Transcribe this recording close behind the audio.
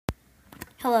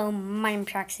Hello, my name's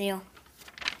Traxio.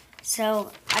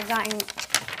 So, I've gotten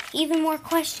even more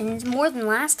questions, more than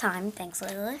last time, thanks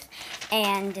Lilith,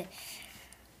 and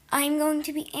I'm going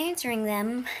to be answering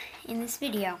them in this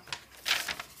video.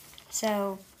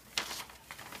 So,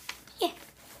 yeah,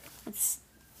 let's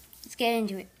get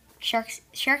into it.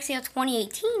 Sharksale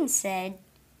 2018 said,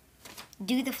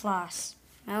 do the floss.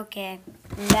 Okay,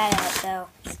 that out though.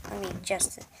 Let me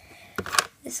adjust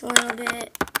this a little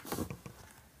bit.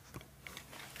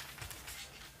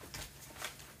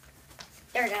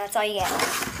 There we go, that's all you get.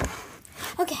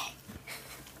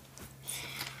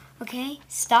 Okay,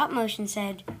 Stop Motion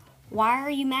said, why are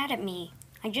you mad at me?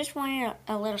 I just wanted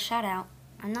a little shout out.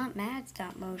 I'm not mad,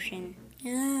 Stop Motion.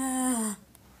 Ugh.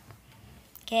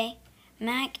 Okay,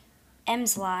 Mac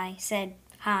Emsly said,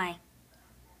 hi.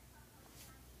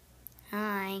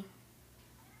 Hi.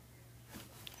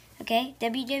 Okay,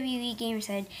 WWE Gamer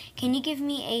said, can you give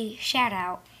me a shout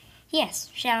out? Yes,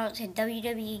 shout out to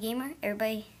WWE Gamer.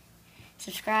 Everybody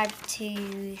subscribe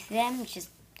to them, which is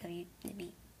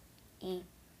WWE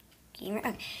Gamer.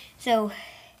 Okay, so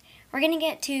we're going to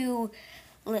get to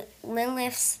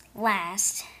Lilith's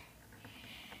last.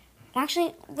 Well,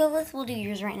 actually, Lilith will do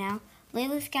yours right now.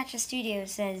 Lilith Gotcha Studio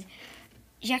says,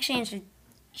 she actually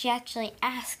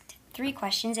asked 3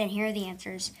 questions, and here are the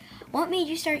answers. What made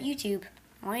you start YouTube?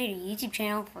 I wanted a YouTube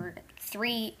channel for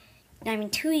 2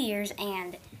 years,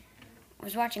 and I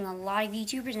was watching a lot of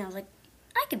YouTubers, and I was like,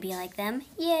 I could be like them.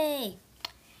 Yay!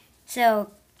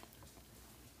 So,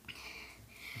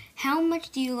 how much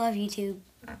do you love YouTube?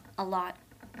 A lot.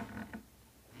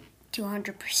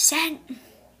 200%.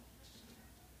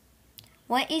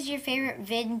 What is your favorite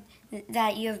vid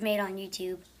that you have made on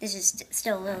YouTube? This is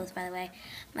still Lilith, by the way.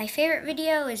 My favorite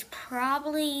video is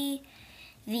probably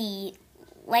the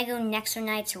Lego Nexo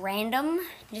Knights random,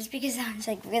 just because that was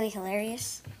like really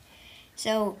hilarious.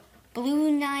 So,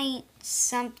 Blue Knight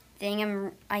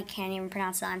something, I can't even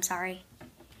pronounce that, I'm sorry.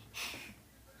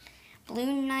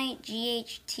 Blue Knight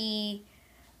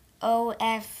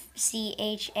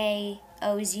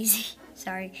GHTOFCHAOZZ,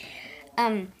 sorry.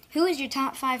 Who is your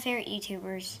top 5 favorite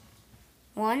YouTubers?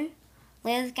 1,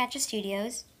 Lilith Gotcha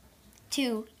Studios.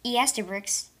 2,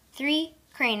 Easterbricks. 3,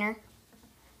 Craner.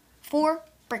 4,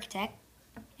 Bricktech.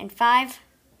 And 5,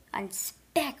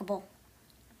 Unspeakable.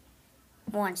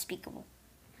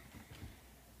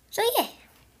 So yeah,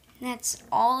 that's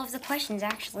all of the questions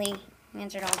actually. We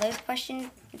answered all those questions.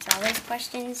 Answered all those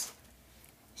questions.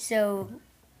 So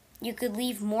you could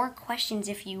leave more questions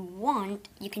if you want.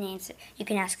 You can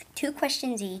ask 2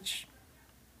 questions each.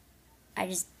 I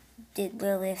just did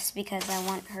Lilith's because I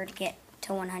want her to get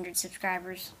to 100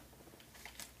 subscribers.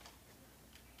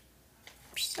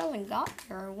 She still haven't got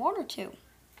there, 1 or 2.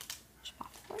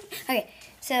 Okay,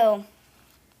 so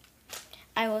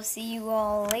I will see you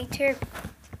all later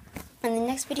in the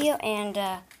next video, and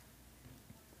the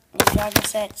jogger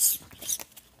sets,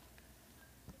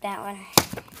 that one,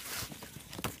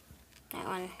 that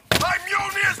one,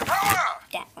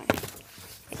 that one.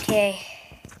 Okay,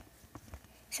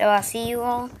 so I'll see you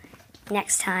all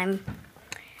next time.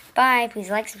 Bye. Please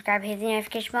like, subscribe, hit the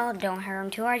notification bell. Don't hurt them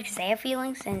too hard because they have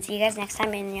feelings. And see you guys next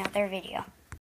time in another video.